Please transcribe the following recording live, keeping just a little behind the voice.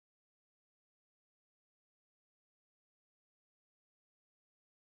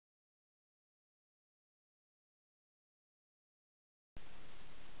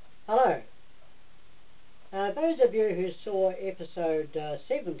Hello. Those of you who saw episode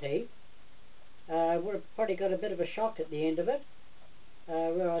 70 would have probably got a bit of a shock at the end of it,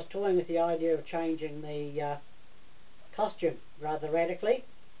 where I was toying with the idea of changing the costume rather radically.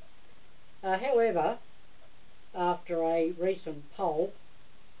 However, after a recent poll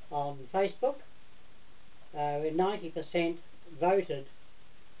on Facebook, where 90% voted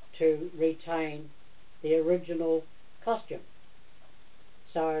to retain the original costume.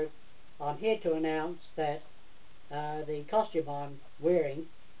 So I'm here to announce that the costume I'm wearing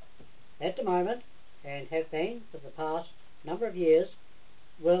at the moment, and have been for the past number of years,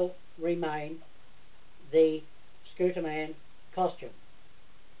 will remain the Scooterman costume.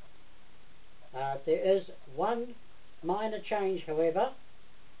 There is one minor change, however,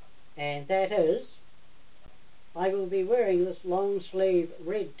 and that is I will be wearing this long sleeve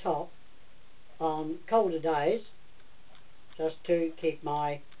red top on colder days just to keep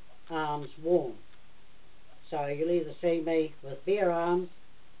my arms warm. So you'll either see me with bare arms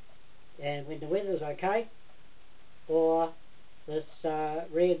and when the weather's okay, or this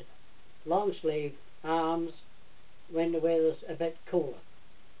red long sleeve arms when the weather's a bit cooler.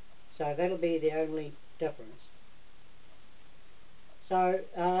 So that'll be the only difference. So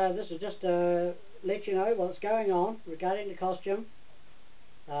this is just to let you know what's going on regarding the costume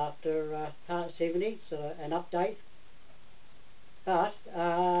after part 70, so an update. But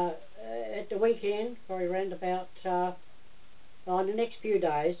at the weekend, probably around about on the next few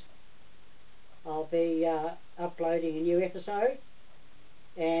days, I'll be uploading a new episode,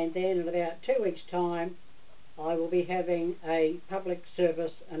 and then in about 2 weeks' time I will be having a public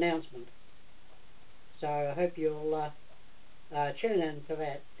service announcement. So I hope you'll tune in for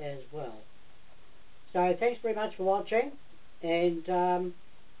that as well. So thanks very much for watching, and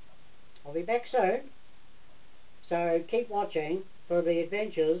I'll be back soon. So keep watching for the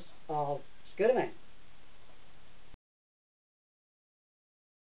adventures of